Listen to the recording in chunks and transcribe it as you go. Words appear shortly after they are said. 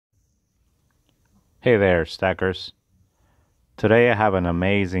Hey there, stackers. Today I have an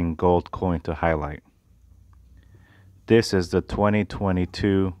amazing gold coin to highlight. This is the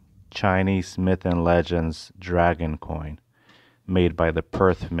 2022 Chinese Myth and Legends Dragon coin made by the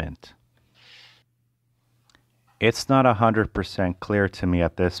Perth Mint. It's not 100% clear to me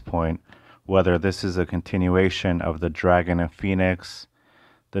at this point whether this is a continuation of the Dragon and Phoenix,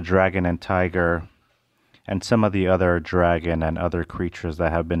 the Dragon and Tiger, and some of the other dragon and other creatures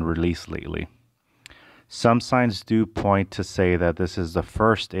that have been released lately. Some signs do point to say that this is the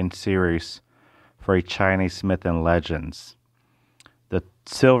first in series for a Chinese myth and legends. The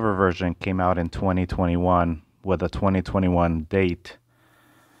silver version came out in 2021 with a 2021 date,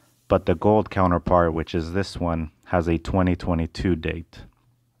 but the gold counterpart, which is this one, has a 2022 date.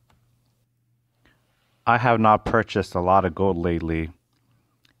 I have not purchased a lot of gold lately,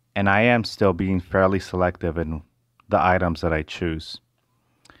 and I am still being fairly selective in the items that I choose.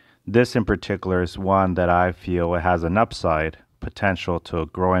 This in particular is one that I feel has an upside potential to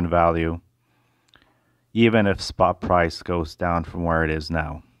grow in value, even if spot price goes down from where it is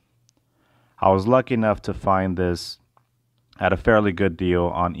now. I was lucky enough to find this at a fairly good deal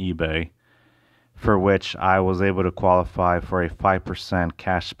on eBay, for which I was able to qualify for a 5%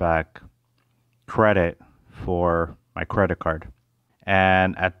 cashback credit for my credit card.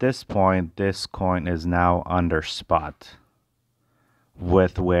 And at this point, this coin is now under spot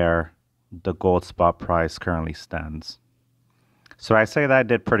with where the gold spot price currently stands. So I say that I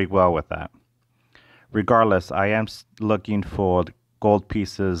did pretty well with that. Regardless, I am looking for gold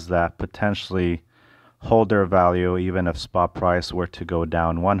pieces that potentially hold their value even if spot price were to go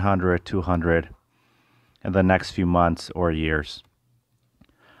down 100, 200 in the next few months or years.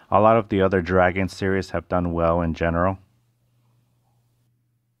 A lot of the other Dragon series have done well in general.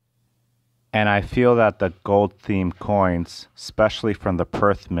 And I feel that the gold-themed coins, especially from the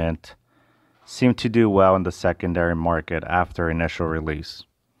Perth Mint, seem to do well in the secondary market after initial release.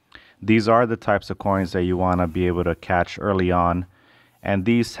 These are the types of coins that you want to be able to catch early on, and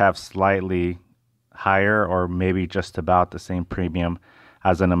these have slightly higher or maybe just about the same premium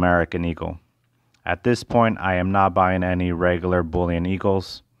as an American Eagle. At this point, I am not buying any regular bullion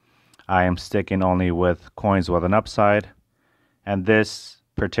eagles. I am sticking only with coins with an upside, and this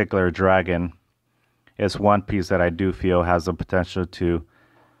particular dragon is one piece that I do feel has the potential to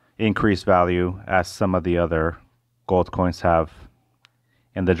increase value as some of the other gold coins have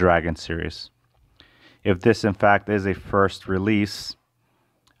in the Dragon series. If this in fact is a first release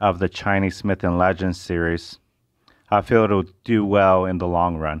of the Chinese Myth and Legends series, I feel it'll do well in the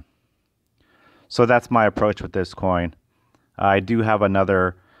long run. So that's my approach with this coin. I do have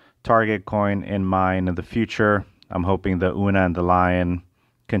another target coin in mind in the future. I'm hoping the Una and the Lion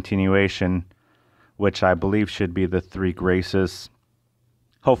continuation, which I believe should be the Three Graces,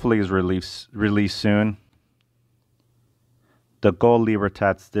 hopefully is released soon. The gold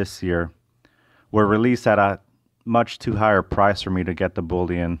Libertats this year were released at a much too higher price for me to get the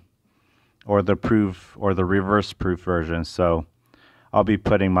bullion or the proof or the reverse proof version, so I'll be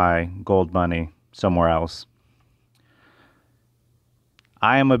putting my gold money somewhere else.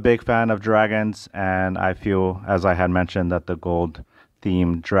 I am a big fan of dragons, and I feel, as I had mentioned, that the gold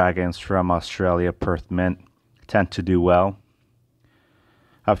themed dragons from Australia Perth Mint tend to do well.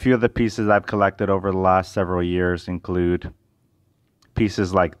 A few of the pieces I've collected over the last several years include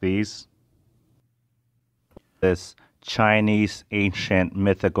pieces like these. This Chinese ancient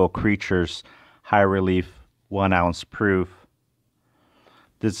mythical creatures high relief 1 ounce proof.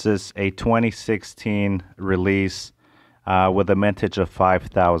 This is a 2016 release with a mintage of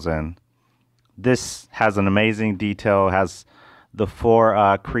 5,000. This has an amazing detail, has the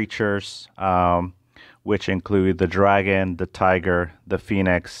 4 creatures, which include the dragon, the tiger, the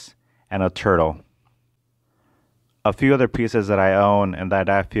phoenix, and a turtle. A few other pieces that I own and that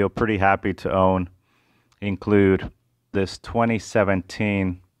I feel pretty happy to own include this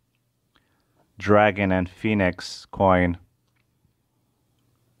 2017 dragon and phoenix coin,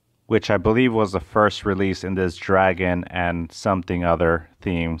 which I believe was the first release in this dragon and something other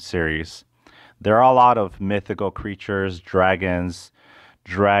theme series. There are a lot of mythical creatures, dragons,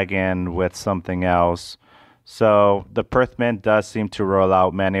 dragon with something else. So the Perth Mint does seem to roll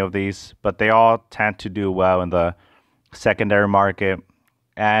out many of these, but they all tend to do well in the secondary market.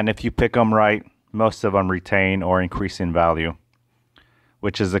 And if you pick them right, most of them retain or increase in value,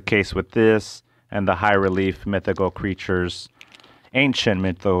 which is the case with this and the high relief mythical creatures, ancient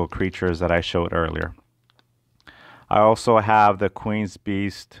mythical creatures that I showed earlier. I also have the Queen's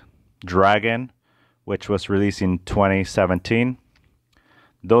Beast Dragon, which was released in 2017.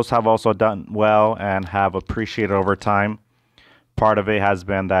 Those have also done well and have appreciated over time. Part of it has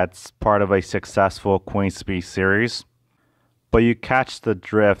been that's part of a successful Queen's Beast series. But you catch the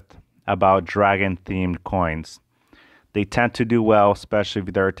drift about dragon themed coins. They tend to do well, especially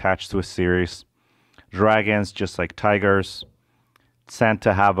if they're attached to a series. Dragons, just like tigers, tend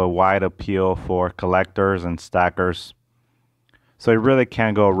to have a wide appeal for collectors and stackers. So it really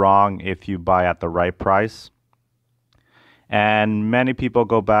can't go wrong if you buy at the right price. And many people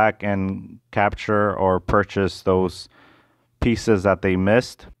go back and capture or purchase those pieces that they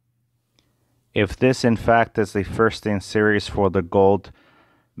missed. If this in fact is the first in series for the gold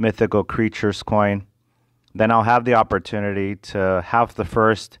mythical creatures coin, then I'll have the opportunity to have the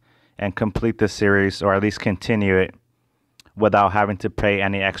first and complete the series, or at least continue it without having to pay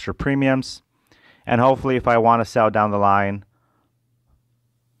any extra premiums. And hopefully if I want to sell down the line,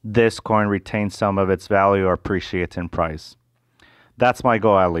 this coin retains some of its value or appreciates in price. That's my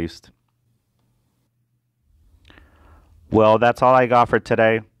goal, at least. Well, that's all I got for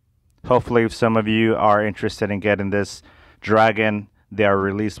today. Hopefully if some of you are interested in getting this dragon, they are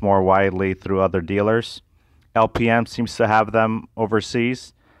released more widely through other dealers. LPM seems to have them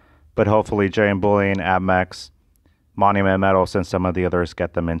overseas, but hopefully JM Bullion, ABMEX, Monument Metals, and some of the others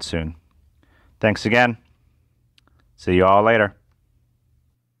get them in soon. Thanks again. See you all later.